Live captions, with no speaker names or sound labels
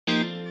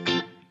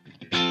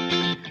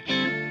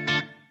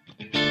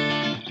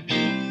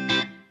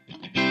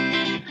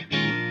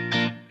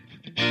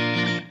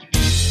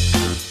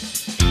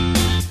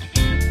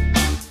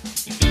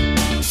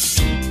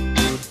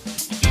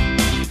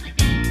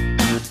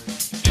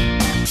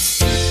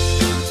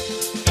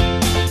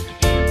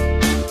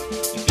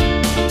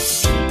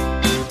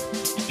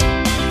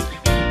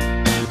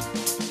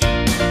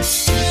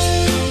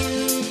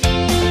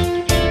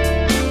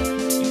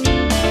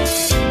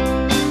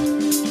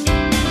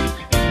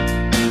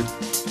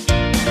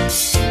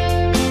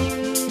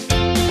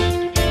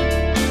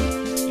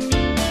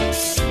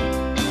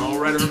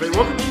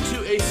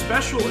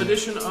special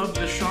edition of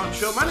the Chant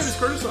Show. My name is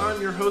Curtis.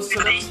 I'm your host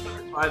tonight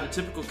by the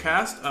typical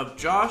cast of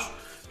Josh,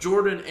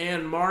 Jordan,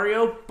 and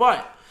Mario.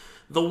 But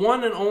the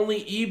one and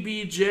only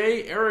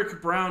EBJ,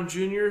 Eric Brown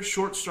Jr.,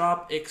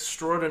 shortstop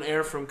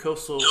extraordinaire from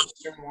Coastal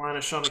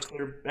Carolina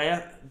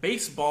Chanticleer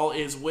Baseball,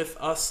 is with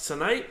us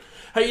tonight.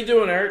 How you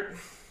doing, Eric?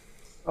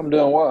 I'm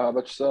doing well. How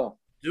about yourself?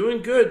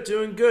 Doing good,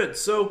 doing good.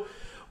 So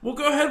we'll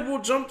go ahead.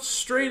 We'll jump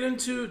straight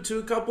into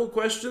a couple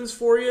questions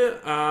for you.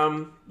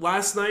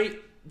 Last night,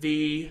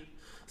 the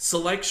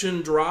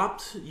selection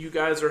dropped. You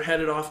guys are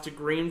headed off to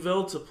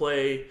Greenville to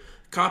play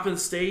Coppin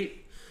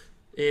State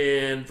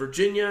in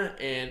Virginia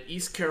and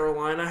East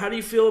Carolina. How do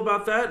you feel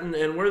about that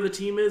and where the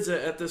team is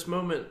at this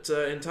moment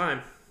in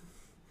time?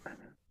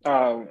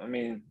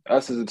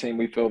 Us as a team,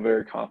 we feel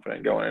very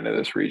confident going into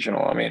this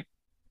regional.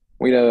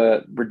 We know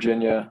that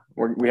Virginia,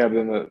 we have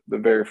them the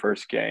very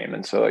first game,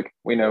 and so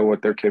we know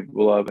what they're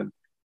capable of, and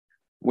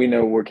we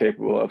know what we're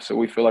capable of. So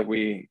we feel like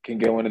we can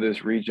go into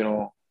this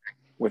regional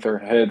with our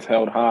heads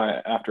held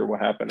high after what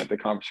happened at the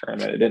conference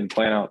tournament. It didn't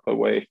plan out the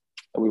way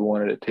that we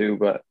wanted it to,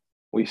 but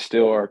we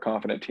still are a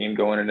confident team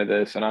going into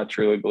this, and I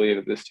truly believe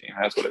that this team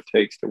has what it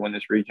takes to win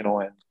this regional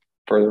and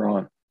further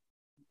on.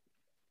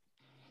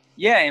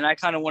 Yeah, and I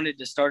kind of wanted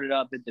to start it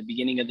up at the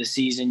beginning of the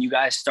season. You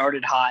guys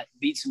started hot,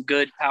 beat some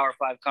good Power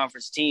 5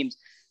 conference teams,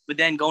 but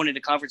then going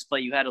into conference play,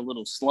 you had a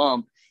little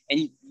slump.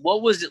 And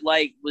what was it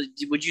like?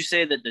 Would you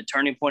say that the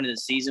turning point of the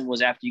season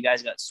was after you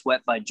guys got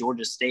swept by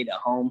Georgia State at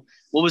home?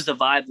 What was the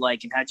vibe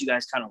like, and how'd you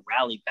guys kind of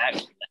rally back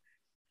from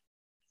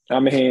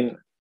that?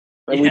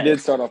 We did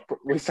start off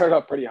 – we started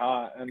off pretty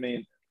hot. I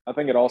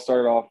think it all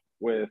started off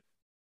with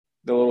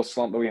the little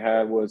slump that we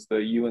had was the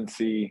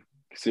UNC –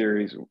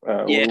 series.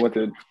 We went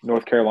to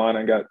North Carolina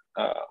and got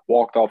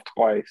walked off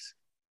twice,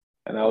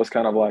 and that was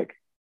kind of like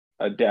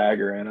a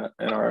dagger in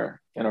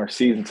our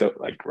season. So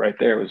right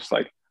there it was just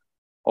like,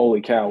 holy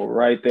cow, we're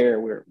right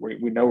there.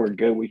 We know we're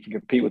good. We can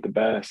compete with the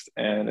best,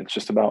 and it's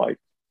just about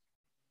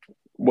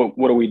what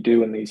do we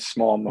do in these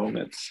small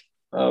moments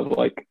of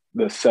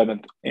the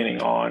seventh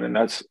inning on, and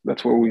that's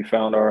where we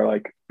found our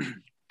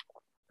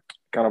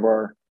kind of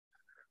our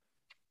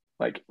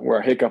where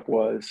our hiccup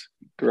was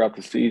throughout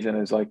the season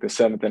is the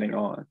seventh inning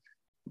on.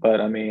 But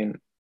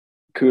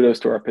kudos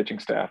to our pitching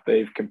staff.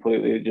 They've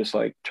completely just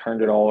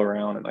turned it all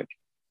around, and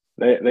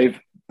they're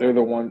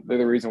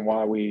the reason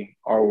why we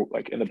are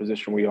in the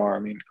position we are.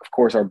 Of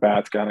course our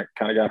bats kind of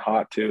got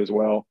hot too as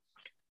well.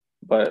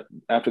 But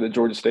after the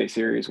Georgia State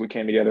series, we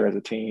came together as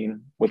a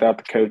team without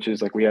the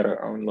coaches. We had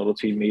our own little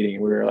team meeting,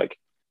 and we were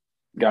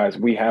guys,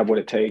 we have what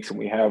it takes, and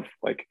we have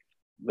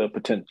the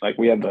potential.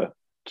 We have the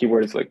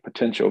keyword is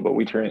potential, but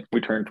we turn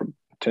from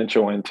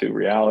potential into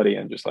reality,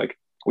 and just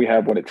we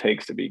have what it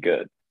takes to be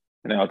good.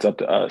 And now it's up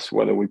to us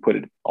whether we put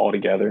it all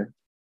together,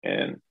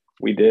 and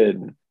we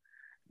did.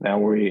 Now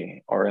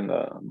we are in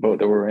the boat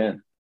that we're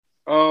in.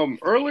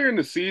 Earlier in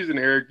the season,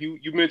 Eric,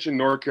 you mentioned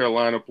North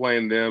Carolina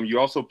playing them. You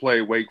also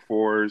played Wake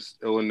Forest,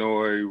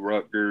 Illinois,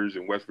 Rutgers,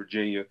 and West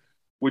Virginia.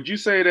 Would you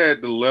say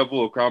that the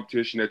level of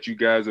competition that you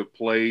guys have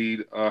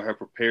played have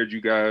prepared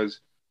you guys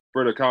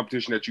for the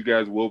competition that you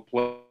guys will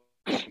play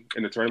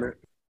in the tournament?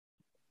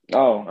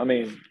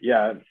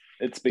 Yeah,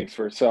 it speaks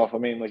for itself.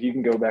 You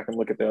can go back and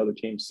look at the other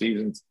team's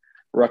seasons.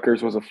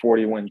 Rutgers was a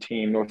 40-win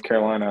team. North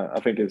Carolina, I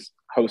think, is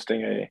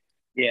hosting a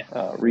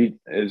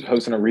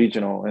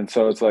regional, and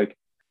so it's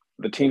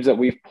the teams that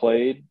we've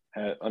played.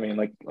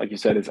 Like you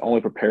said, it's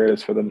only prepared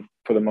us for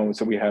the moments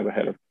that we have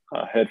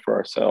ahead for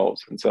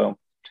ourselves, and so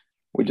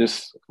we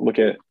just look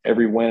at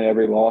every win,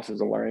 every loss as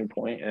a learning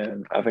point,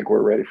 and I think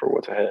we're ready for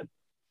what's ahead.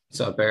 What's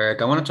up,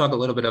 Eric? I want to talk a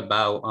little bit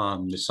about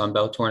the Sun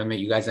Belt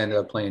tournament. You guys ended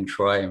up playing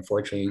Troy.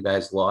 Unfortunately, you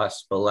guys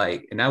lost, but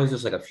and that was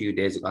just a few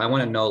days ago. I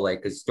want to know,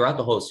 because throughout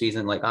the whole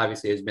season,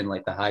 obviously it's been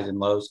the highs and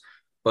lows,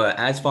 but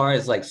as far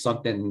as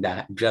something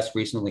that just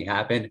recently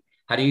happened,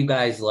 how do you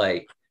guys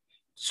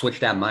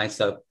switch that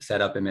mindset,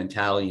 set up and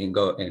mentality, and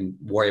go and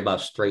worry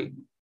about straight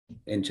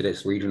into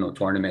this regional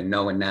tournament,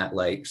 knowing that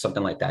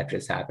something like that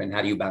just happened?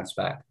 How do you bounce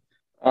back?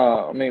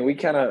 It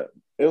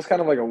was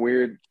kind of a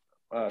weird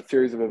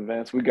series of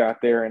events. We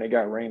got there and it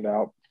got rained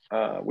out.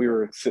 We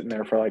were sitting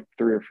there for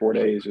 3 or 4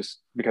 days just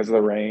because of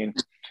the rain,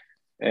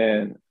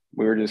 and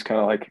we were just kind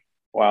of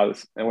wow,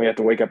 this, and we had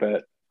to wake up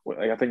at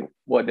I think,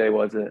 what day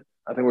was it?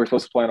 I think we were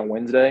supposed to play on a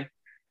Wednesday,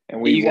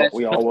 and we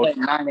all woke at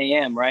 9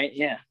 a.m. right?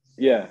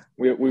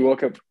 We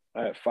woke up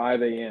at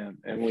 5 a.m.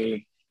 and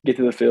we get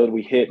to the field,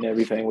 we hit and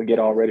everything, we get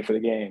all ready for the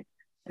game,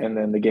 and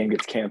then the game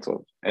gets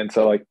canceled. And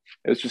so it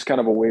was just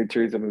kind of a weird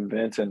series of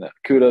events, and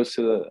kudos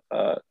to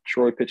the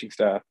Troy pitching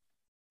staff.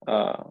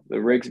 The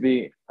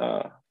Rigsby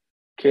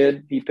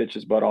kid, he pitched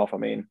his butt off.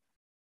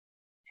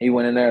 He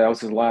went in there. That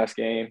was his last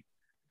game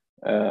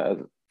as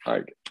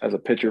a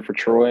pitcher for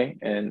Troy,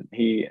 and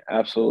he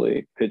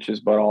absolutely pitched his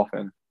butt off.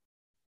 And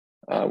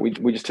we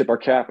just tip our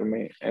cap,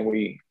 and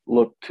we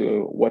look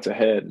to what's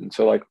ahead. And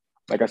so like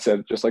I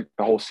said, just the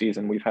whole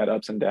season, we've had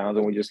ups and downs,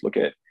 and we just look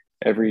at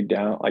every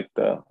down,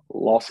 the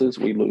losses.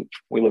 We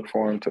look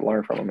for them to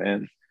learn from them,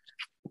 and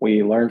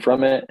we learn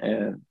from it,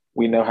 and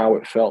we know how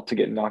it felt to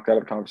get knocked out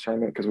of the conference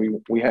tournament because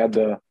we had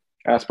the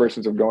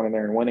aspirations of going in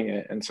there and winning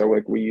it, and so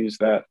like we use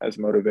that as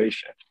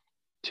motivation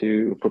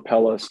to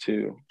propel us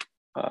to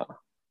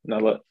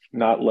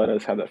not let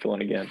us have that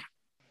feeling again.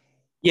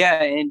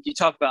 Yeah, and you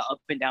talk about up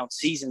and down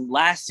season.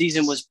 Last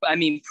season was, I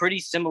mean, pretty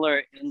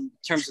similar in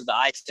terms of the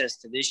eye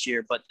test to this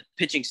year, but the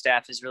pitching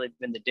staff has really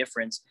been the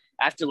difference.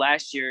 After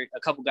last year, a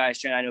couple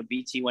guys, I know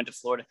BT went to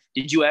Florida.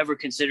 Did you ever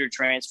consider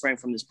transferring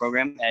from this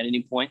program at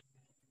any point?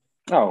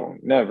 Oh,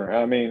 never.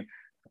 I mean,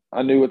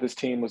 I knew what this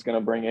team was going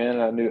to bring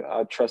in.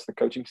 I trust the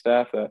coaching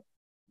staff that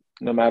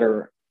no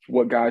matter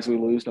what guys we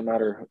lose, no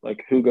matter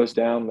like who goes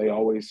down, they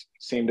always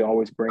seem to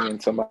always bring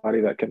in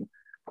somebody that can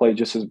play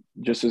just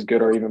as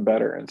good or even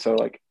better. And so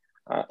like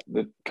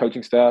the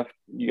coaching staff,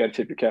 you got to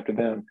tip your cap to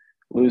them.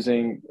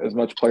 Losing as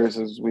much players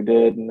as we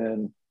did, and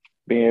then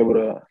being able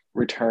to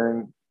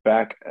return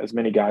back as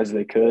many guys as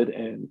they could,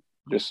 and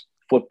just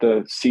flip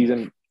the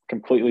season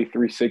completely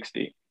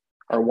 360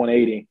 or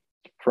 180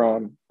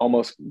 from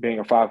almost being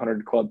a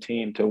 500 club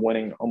team to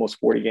winning almost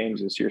 40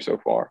 games this year so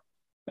far.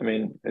 I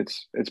mean,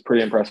 it's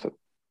pretty impressive.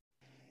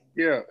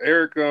 Yeah,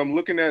 Eric.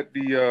 Looking at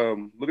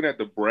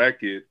the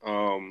bracket,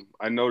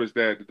 I noticed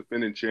that the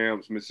defending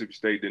champs Mississippi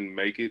State didn't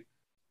make it,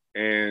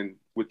 and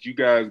with you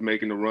guys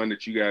making the run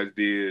that you guys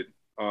did,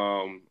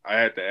 I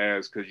had to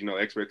ask because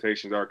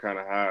expectations are kind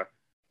of high.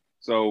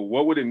 So,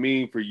 what would it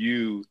mean for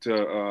you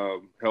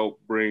to help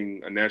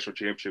bring a national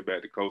championship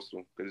back to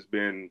Coastal? Because it's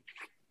been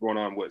going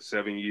on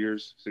 6-7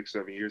 years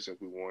since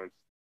we won.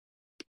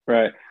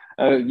 Right.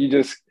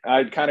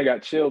 I kind of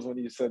got chills when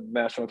you said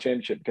national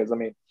championship because I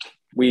mean,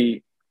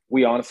 we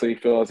honestly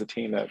feel as a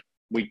team that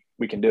we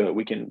can do it.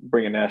 We can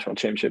bring a national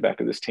championship back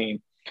to this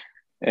team,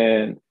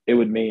 and it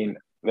would mean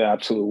the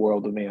absolute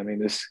world to me. I mean,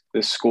 this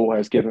school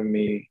has given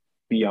me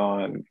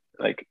beyond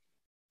like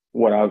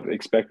what I've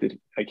expected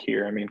like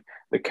here. I mean,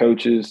 the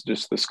coaches,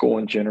 just the school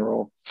in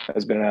general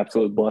has been an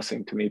absolute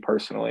blessing to me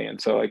personally. And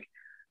so like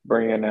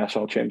bringing a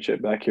national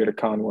championship back here to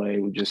Conway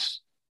would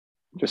just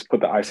put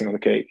the icing on the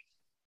cake.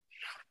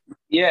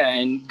 Yeah,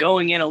 and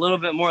going in a little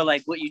bit more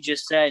like what you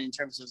just said in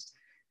terms of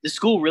the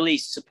school really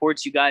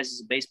supports you guys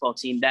as a baseball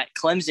team. That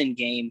Clemson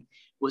game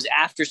was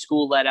after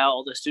school let out.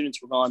 All the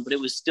students were gone, but it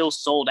was still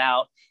sold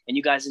out, and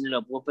you guys ended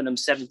up whooping them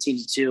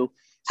 17-2.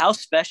 How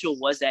special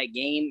was that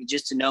game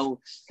just to know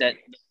that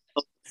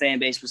the fan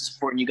base was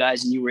supporting you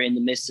guys and you were in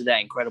the midst of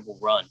that incredible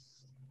run?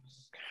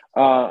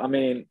 I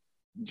mean,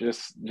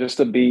 just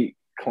to beat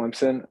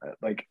Clemson,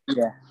 like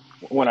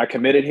when I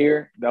committed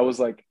here, that was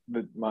like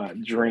my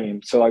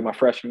dream. So like my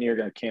freshman year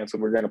got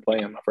canceled. We were going to play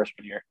in my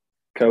freshman year.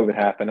 COVID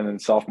happened, and then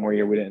sophomore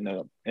year we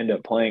didn't end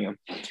up playing them.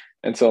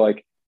 And so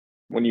like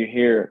when you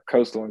hear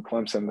Coastal and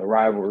Clemson, the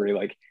rivalry,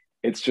 like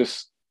it's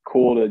just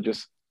cool to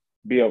just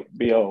be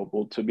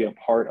able to be a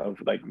part of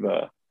like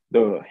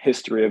the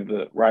history of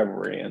the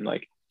rivalry. And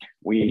like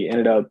we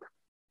ended up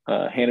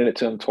handing it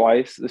to them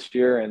twice this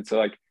year, and so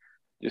like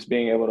just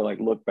being able to like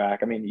look back.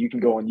 I mean, you can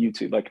go on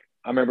YouTube. Like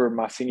I remember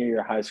my senior year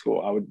of high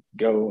school, I would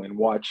go and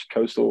watch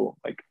Coastal.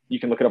 Like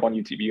you can look it up on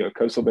YouTube. You go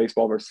Coastal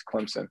baseball versus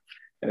Clemson,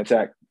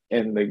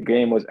 and the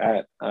game was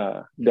at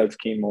Doug's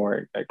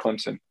Keenmore at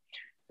Clemson,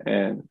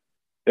 and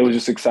it was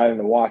just exciting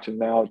to watch. And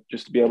now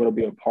just to be able to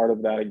be a part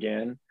of that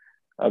again,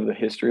 of the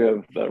history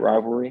of the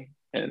rivalry,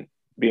 and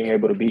being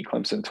able to beat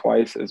Clemson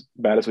twice as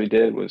bad as we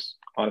did was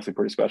honestly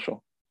pretty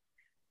special.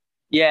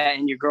 Yeah,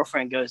 and your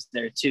girlfriend goes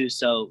there too,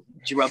 so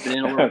did you rub it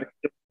in a little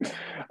bit?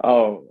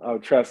 Oh,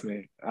 trust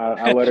me.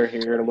 I let her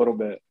hear it a little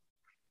bit.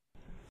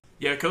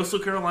 Yeah, Coastal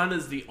Carolina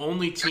is the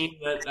only team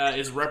that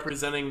is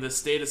representing the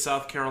state of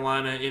South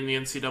Carolina in the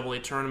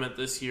NCAA tournament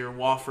this year.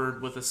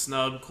 Wofford with a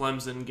snub.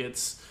 Clemson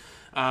gets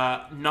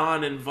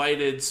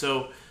non-invited.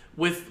 So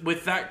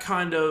with that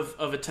kind of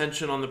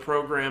attention on the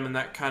program and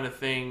that kind of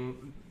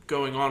thing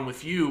going on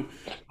with you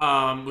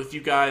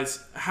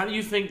guys, how do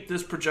you think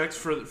this projects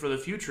for the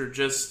future?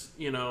 Just,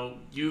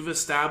 you've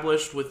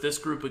established with this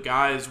group of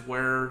guys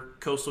where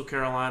Coastal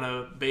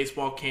Carolina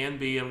baseball can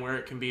be and where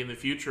it can be in the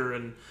future,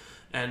 and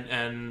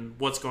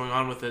what's going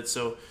on with it.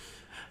 So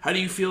how do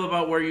you feel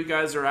about where you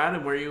guys are at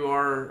and where you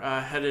are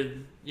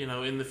headed,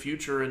 in the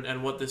future,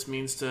 and what this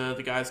means to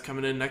the guys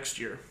coming in next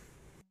year?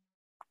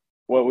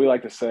 What we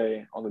like to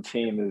say on the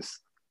team is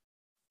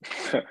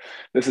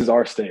this is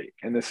our state,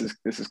 and this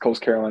is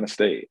Coastal Carolina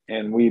State,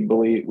 and we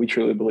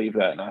truly believe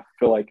that. And I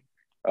feel like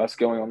us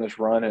going on this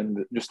run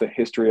and just the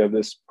history of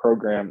this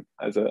program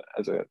as a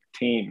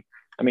team,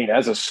 I mean,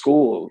 as a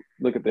school,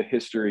 look at the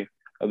history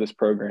of this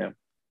program.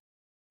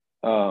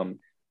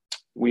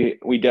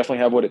 We definitely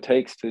have what it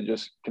takes to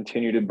just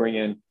continue to bring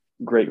in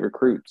great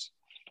recruits.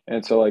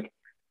 And so like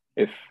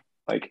if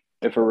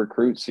a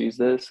recruit sees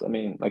this, I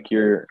mean, like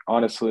you're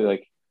honestly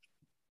like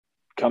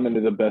coming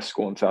to the best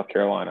school in South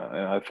Carolina.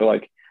 And I feel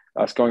like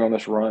us going on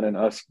this run and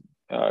us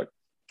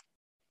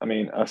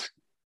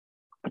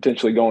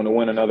potentially going to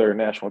win another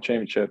national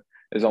championship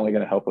is only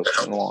going to help us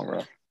in the long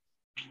run.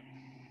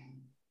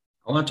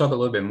 I want to talk a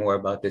little bit more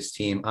about this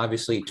team.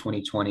 Obviously,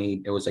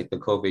 2020, it was like the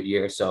COVID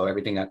year, so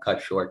everything got cut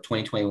short.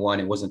 2021,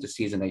 it wasn't the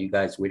season that you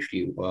guys wished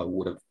you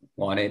would have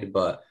wanted,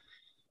 but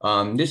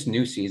This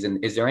new season,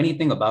 is there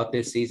anything about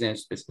this season,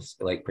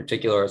 like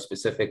particular or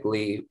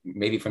specifically,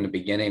 maybe from the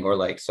beginning or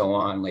like so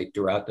on, like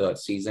throughout the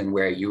season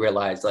where you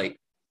realize like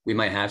we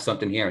might have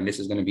something here and this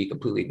is going to be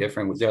completely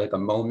different? Was there like a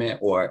moment,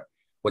 or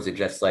was it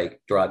just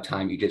like throughout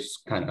time you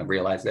just kind of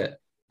realized that?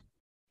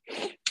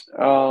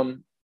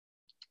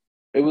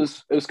 It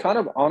was kind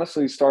of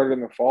honestly started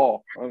in the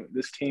fall.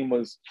 This team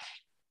was,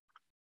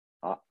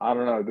 I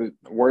don't know, the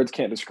words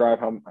can't describe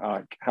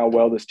how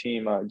well this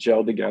team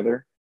gelled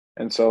together.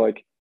 And so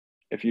like,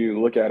 if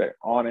you look at it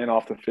on and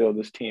off the field,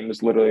 this team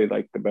is literally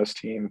like the best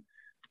team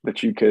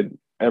that you could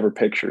ever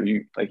picture.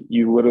 You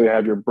literally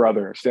have your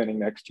brother standing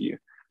next to you.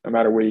 No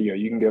matter where you go,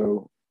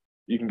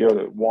 you can go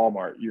to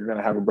Walmart. You're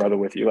gonna have a brother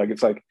with you. Like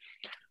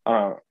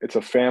it's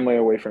a family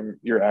away from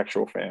your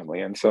actual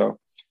family. And so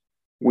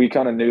we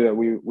kind of knew that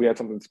we had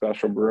something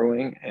special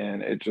brewing,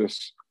 and it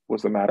just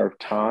was a matter of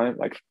time,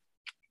 like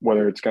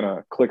whether it's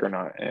gonna click or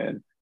not.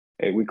 And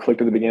we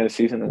clicked at the beginning of the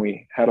season, and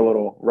we had a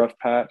little rough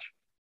patch,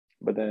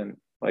 but then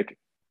like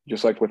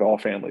just like with all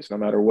families, no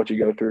matter what you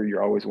go through,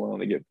 you're always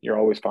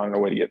finding a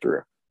way to get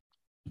through.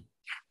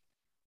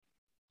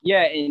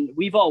 Yeah, and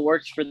we've all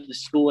worked for the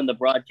school in the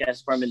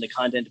broadcast department, the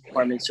content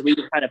department, so we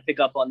can kind of pick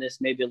up on this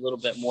maybe a little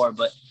bit more,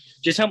 but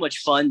just how much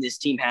fun this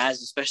team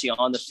has, especially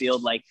on the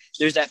field. Like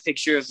there's that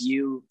picture of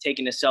you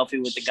taking a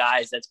selfie with the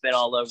guys that's been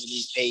all over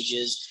these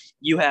pages.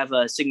 You have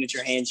a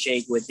signature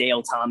handshake with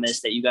Dale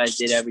Thomas that you guys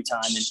did every time,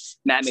 and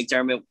Matt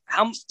McDermott.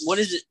 What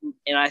is it?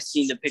 And I've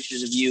seen the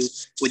pictures of you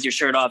with your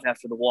shirt off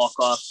after the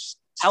walk-off.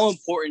 How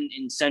important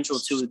and central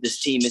to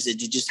this team is it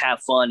to just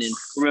have fun and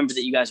remember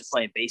that you guys are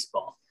playing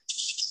baseball?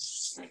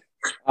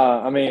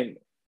 I mean,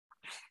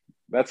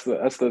 that's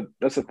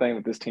the thing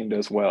that this team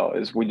does well,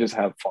 is we just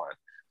have fun.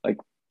 Like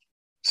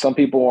some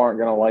people aren't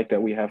going to like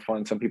that we have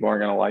fun. Some people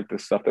aren't going to like the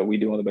stuff that we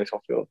do on the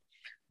baseball field,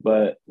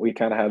 but we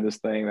kind of have this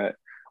thing that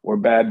we're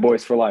bad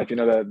boys for life. You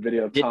know, that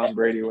video of Tom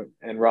Brady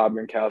and Rob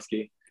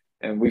Gronkowski,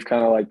 and we've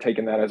kind of like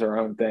taken that as our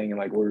own thing. And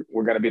like, we're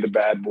going to be the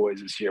bad boys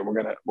this year.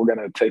 We're going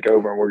to take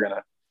over, and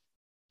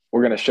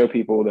we're going to show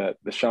people that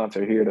the Chants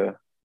are here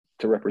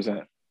to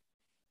represent.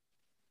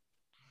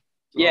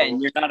 Yeah,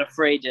 and you're not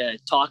afraid to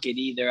talk it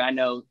either. I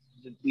know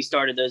we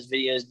started those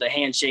videos, the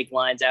handshake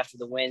lines after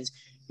the wins.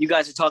 You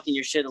guys are talking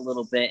your shit a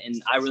little bit,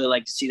 and I really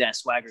like to see that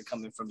swagger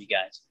coming from you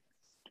guys.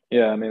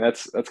 Yeah, I mean,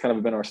 that's kind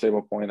of been our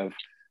stable point of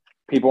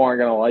people aren't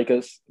going to like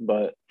us,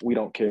 but we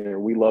don't care.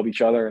 We love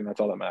each other, and that's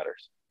all that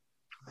matters.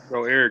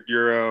 So, Eric,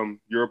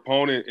 your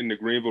opponent in the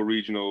Greenville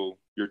Regional,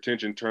 your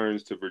attention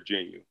turns to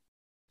Virginia.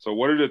 So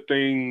what are the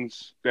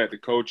things that the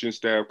coaching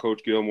staff,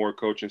 Coach Gilmore,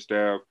 coaching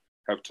staff,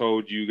 have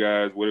told you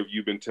guys? What have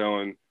you been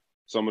telling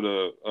some of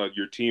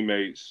your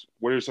teammates?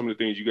 What are some of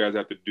the things you guys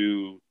have to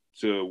do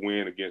to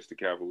win against the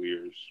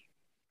Cavaliers?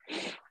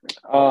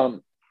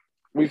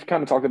 We've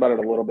kind of talked about it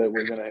a little bit.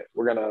 We're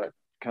gonna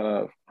kind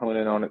of hone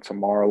in on it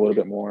tomorrow a little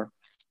bit more.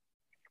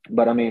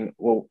 But I mean,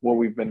 what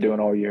we've been doing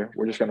all year,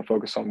 we're just gonna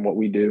focus on what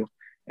we do,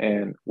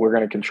 and we're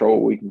gonna control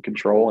what we can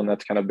control, and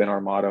that's kind of been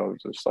our motto.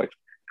 It's just like,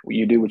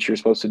 you do what you're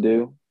supposed to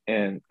do,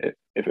 and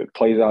if it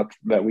plays out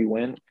that we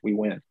win, we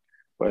win.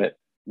 But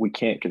we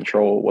can't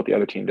control what the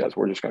other team does.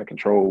 We're just going to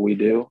control what we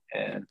do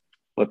and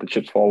let the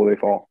chips fall where they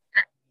fall.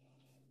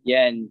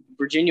 Yeah, and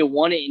Virginia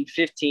won it in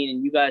 15,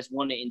 and you guys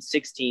won it in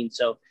 16.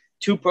 So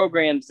two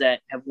programs that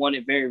have won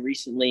it very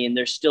recently, and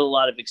there's still a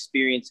lot of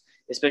experience,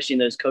 especially in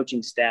those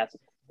coaching staff.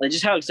 Like,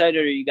 just how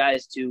excited are you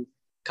guys to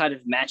kind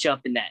of match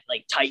up in that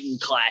like Titan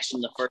clash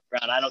in the first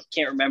round?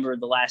 Can't remember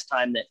the last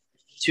time that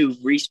two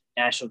recent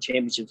national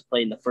championships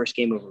played in the first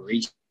game of a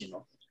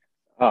regional.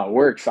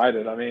 We're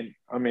excited. I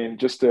mean,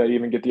 just to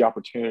even get the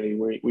opportunity,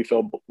 we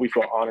feel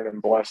honored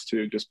and blessed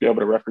to just be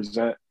able to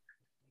represent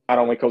not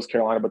only Coastal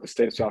Carolina but the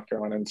state of South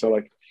Carolina. And so,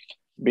 like,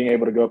 being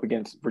able to go up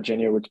against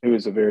Virginia, who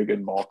is a very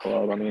good ball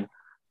club. I mean,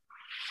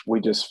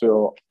 we just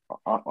feel,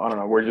 I don't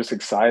know, we're just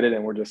excited,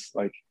 and we're just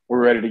like,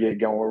 we're ready to get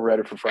going. We're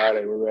ready for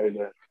Friday. We're ready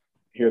to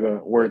hear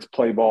the words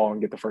 "play ball" and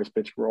get the first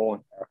pitch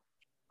rolling.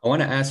 I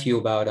want to ask you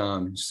about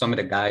some of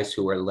the guys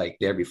who were like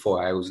there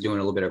before. I was doing a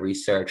little bit of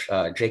research.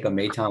 Jacob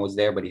Mayton was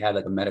there, but he had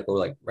like a medical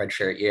like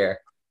redshirt year.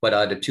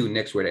 But the two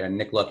Knicks were there,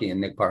 Nick Lucky and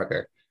Nick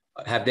Parker.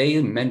 Have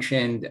they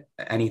mentioned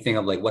anything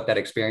of like what that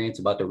experience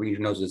about the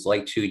regionals is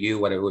like to you,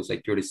 whether it was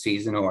like through the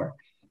season or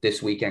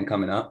this weekend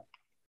coming up?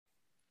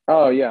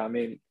 Oh yeah, I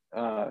mean,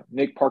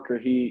 Nick Parker,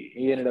 he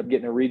ended up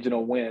getting a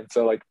regional win.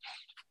 So like,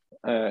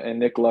 and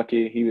Nick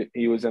Lucky,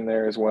 he was in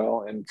there as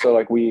well. And so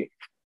like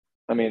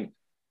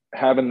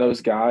having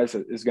those guys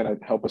is going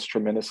to help us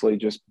tremendously,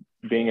 just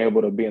being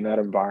able to be in that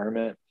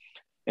environment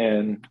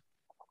and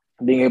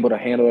being able to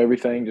handle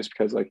everything, just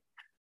because like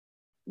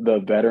the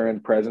veteran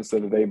presence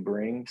that they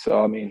bring.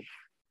 So, I mean,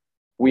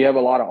 we have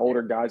a lot of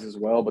older guys as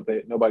well, but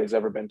nobody's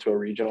ever been to a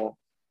regional.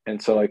 And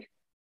so like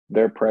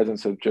their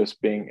presence of just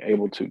being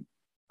able to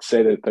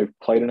say that they've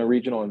played in a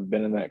regional and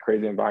been in that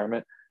crazy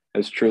environment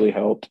has truly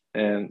helped.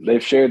 And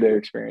they've shared their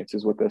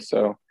experiences with us.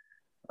 So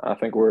I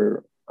think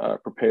we're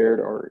prepared,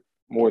 or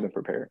more than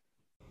prepared.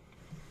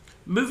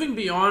 Moving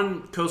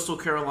beyond Coastal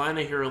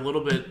Carolina here a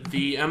little bit,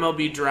 the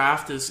MLB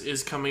draft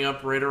is coming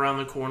up right around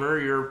the corner.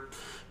 You're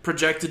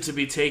projected to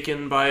be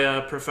taken by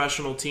a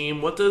professional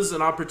team. What does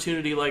an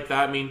opportunity like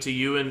that mean to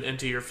you and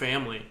to your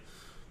family?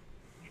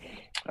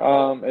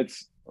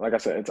 It's like I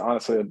said, it's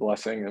honestly a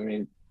blessing. I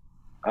mean,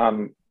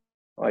 I'm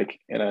like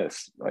in a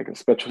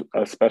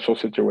special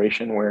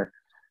situation where,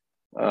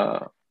 uh,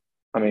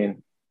 I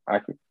mean,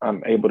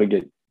 I'm able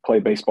to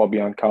play baseball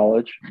beyond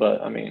college,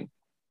 but I mean,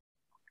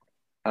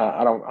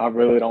 I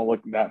really don't look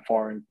that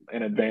far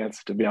in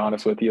advance, to be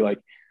honest with you. Like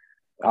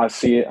I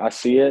see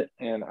it,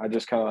 and I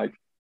just kind of like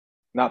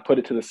not put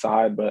it to the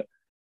side, but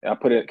I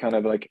put it kind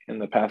of like in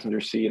the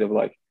passenger seat of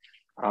like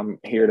I'm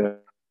here to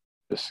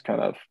just kind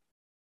of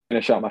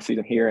finish out my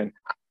season here and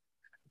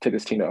take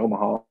this team to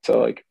Omaha. So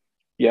like,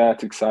 yeah,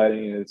 it's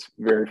exciting. It's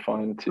very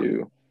fun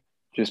to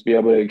just be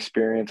able to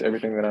experience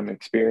everything that I'm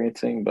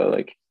experiencing. But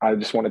like, I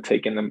just want to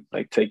take in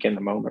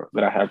the moment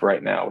that I have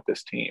right now with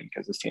this team,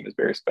 because this team is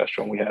very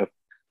special and we have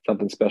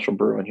something special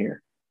brewing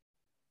here.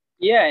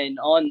 Yeah, and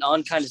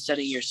on kind of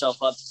setting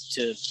yourself up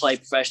to play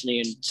professionally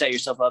and set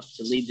yourself up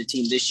to lead the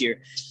team this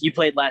year. You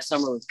played last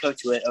summer with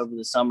Coach Witt over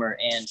the summer,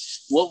 and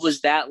what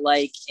was that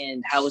like,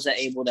 and how was that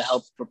able to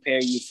help prepare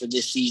you for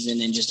this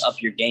season and just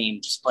up your game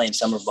just playing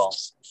summer ball?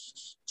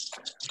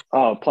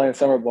 Oh, playing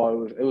summer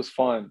ball, it was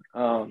fun.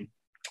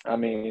 I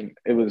mean,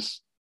 it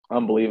was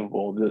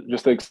unbelievable.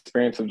 Just the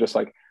experience of just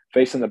like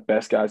facing the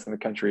best guys in the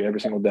country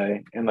every single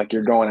day, and like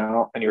you're going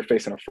out and you're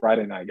facing a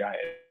Friday night guy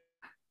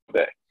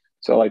every day.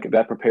 So like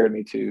that prepared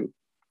me to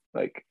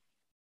like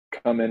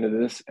come into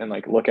this and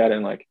like look at it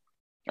and like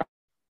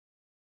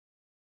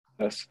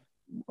this,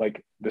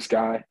 like this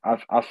guy.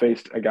 I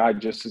faced a guy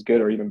just as good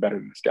or even better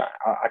than this guy.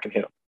 I can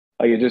hit him.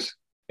 Like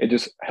it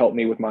just helped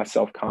me with my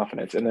self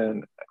confidence. And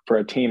then for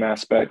a team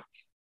aspect,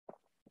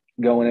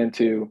 going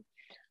into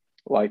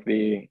like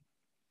the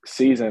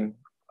season,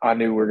 I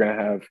knew we are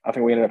gonna have. I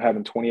think we ended up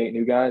having 28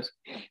 new guys.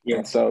 Yeah.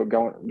 And so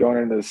going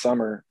into the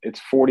summer, it's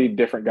 40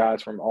 different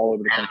guys from all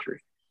over the country.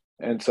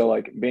 And so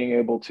like being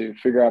able to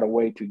figure out a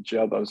way to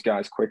gel those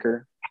guys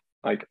quicker,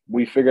 like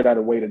we figured out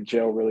a way to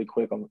gel really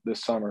quick on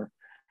this summer.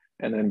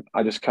 And then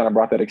I just kind of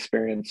brought that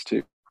experience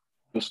to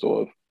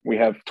Coastal. We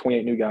have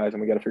 28 new guys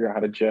and we got to figure out how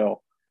to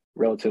gel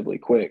relatively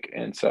quick.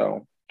 And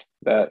so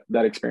that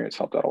experience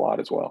helped out a lot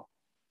as well.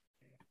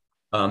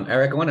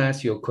 Eric, I want to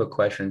ask you a quick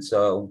question.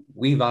 So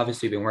we've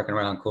obviously been working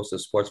around coastal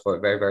sports for a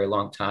very, very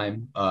long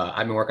time.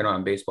 I've been working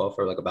on baseball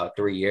for like about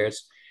 3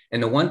 years.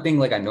 And the one thing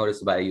like I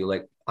noticed about you,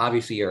 like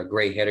obviously you're a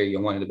great hitter.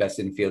 You're one of the best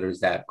infielders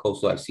that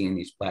Coastal I've seen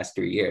these last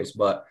 3 years.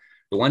 But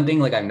the one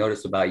thing like I've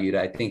noticed about you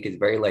that I think is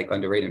very like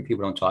underrated and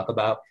people don't talk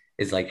about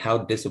is like how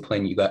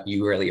disciplined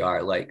you really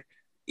are. Like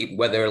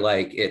whether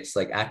like it's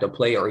like at the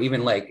play or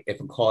even like if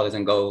a call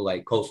doesn't go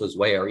like Coastal's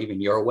way or even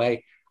your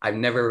way, I've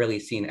never really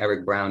seen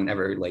Eric Brown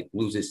ever like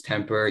lose his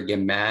temper, get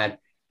mad.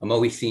 I'm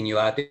always seeing you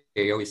out there.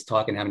 You're always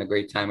talking, having a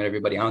great time with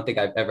everybody. I don't think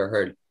I've ever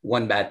heard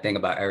one bad thing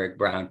about Eric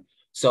Brown.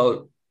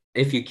 So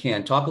if you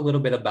can talk a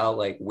little bit about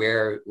like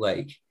where,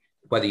 like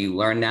whether you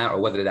learned that or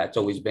whether that's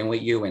always been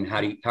with you, and how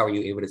are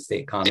you able to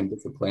stay calm and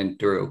disciplined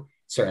through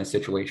certain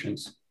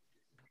situations?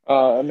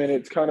 I mean,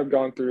 it's kind of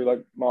gone through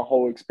like my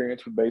whole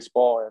experience with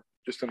baseball and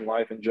just in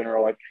life in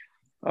general. Like,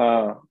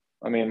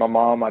 I mean, my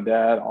mom, my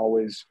dad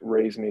always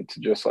raised me to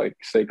just like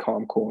stay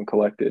calm, cool, and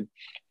collected.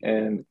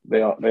 And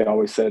they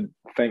always said,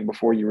 think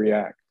before you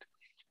react.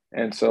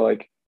 And so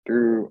like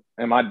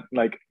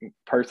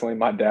personally,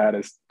 my dad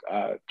has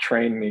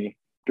trained me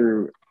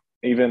through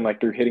even like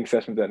through hitting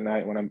sessions at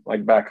night when I'm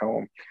like back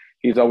home.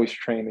 He's always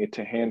trained me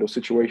to handle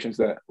situations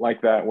that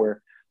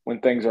where when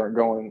things aren't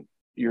going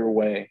your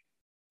way,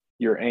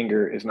 your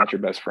anger is not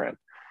your best friend.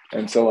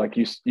 And so like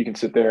you can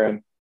sit there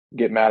and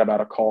get mad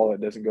about a call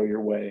that doesn't go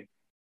your way,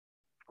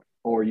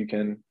 or you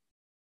can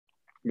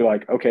be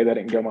like, okay, that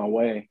didn't go my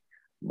way,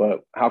 but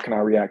how can I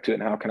react to it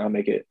and how can I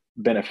make it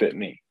benefit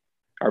me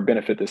or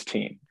benefit this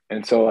team?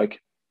 And so like,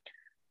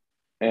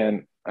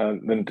 and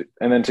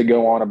then to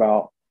go on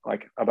about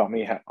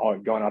me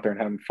going out there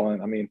and having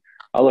fun. I mean,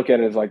 I look at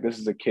it as like this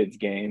is a kid's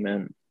game,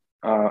 and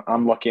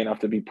I'm lucky enough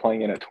to be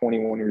playing it at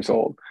 21 years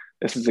old.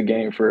 This is a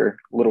game for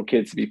little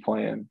kids to be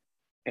playing,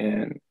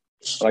 and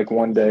like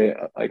one day,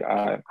 like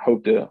I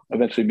hope to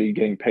eventually be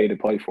getting paid to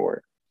play for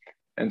it.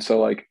 And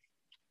so like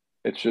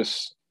it's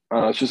just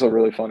a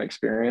really fun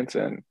experience,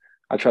 and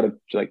I try to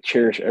like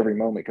cherish every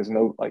moment because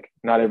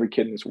not every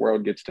kid in this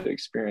world gets to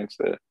experience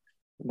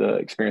the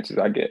experiences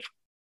I get.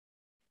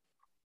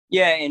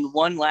 Yeah, and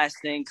one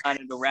last thing kind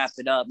of to wrap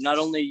it up. Not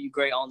only are you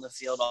great on the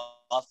field,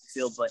 off the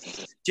field, but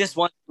just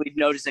one thing we've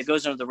noticed that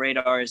goes under the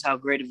radar is how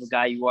great of a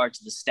guy you are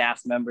to the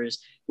staff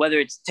members, whether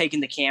it's taking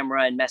the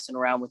camera and messing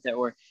around with it,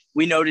 or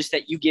we noticed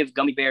that you give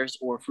gummy bears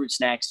or fruit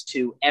snacks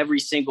to every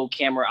single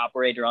camera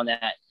operator on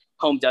that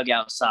home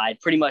dugout side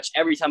pretty much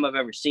every time I've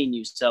ever seen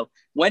you. So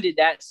when did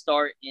that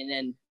start? And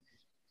then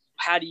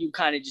how do you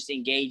kind of just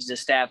engage the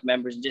staff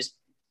members and just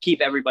keep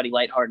everybody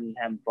lighthearted and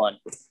having fun?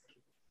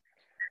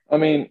 I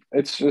mean,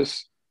 it's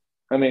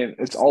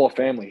all a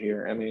family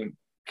here. I mean,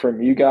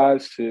 from you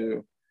guys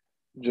to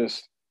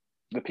just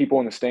the people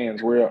in the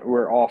stands,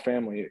 we're all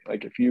family.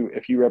 Like if you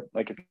if you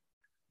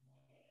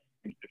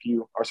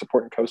are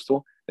supporting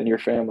Coastal, then you're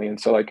family. And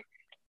so like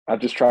I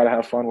just try to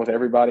have fun with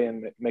everybody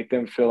and make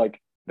them feel like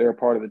they're a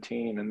part of the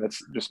team. And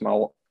that's just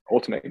my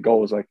ultimate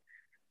goal is like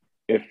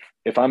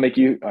if I make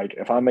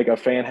a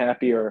fan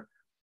happy, or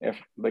if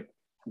like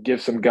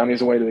give some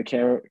gummies away to the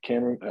camera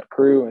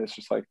crew, and it's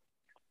just like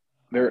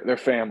they're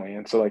family.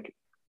 And so like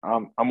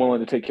I'm willing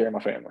to take care of my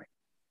family.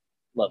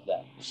 Love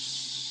that.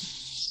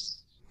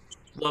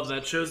 Love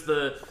that. Shows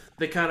the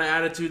kind of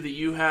attitude that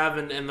you have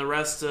and the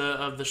rest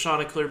of the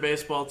Chanticleer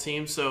baseball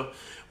team. So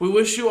we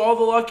wish you all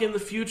the luck in the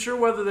future,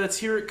 whether that's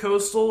here at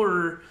Coastal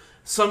or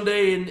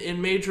someday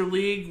in Major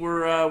League.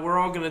 We're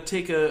all going to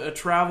take a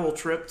travel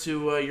trip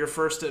to your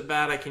first at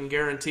bat. I can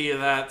guarantee you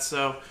that.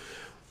 So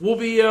we'll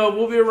be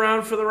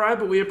around for the ride,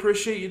 but we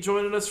appreciate you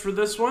joining us for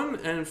this one.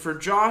 And for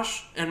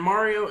Josh and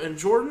Mario and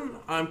Jordan,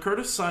 I'm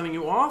Curtis signing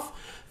you off.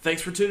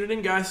 Thanks for tuning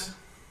in, guys.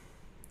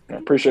 I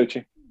appreciate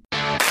you.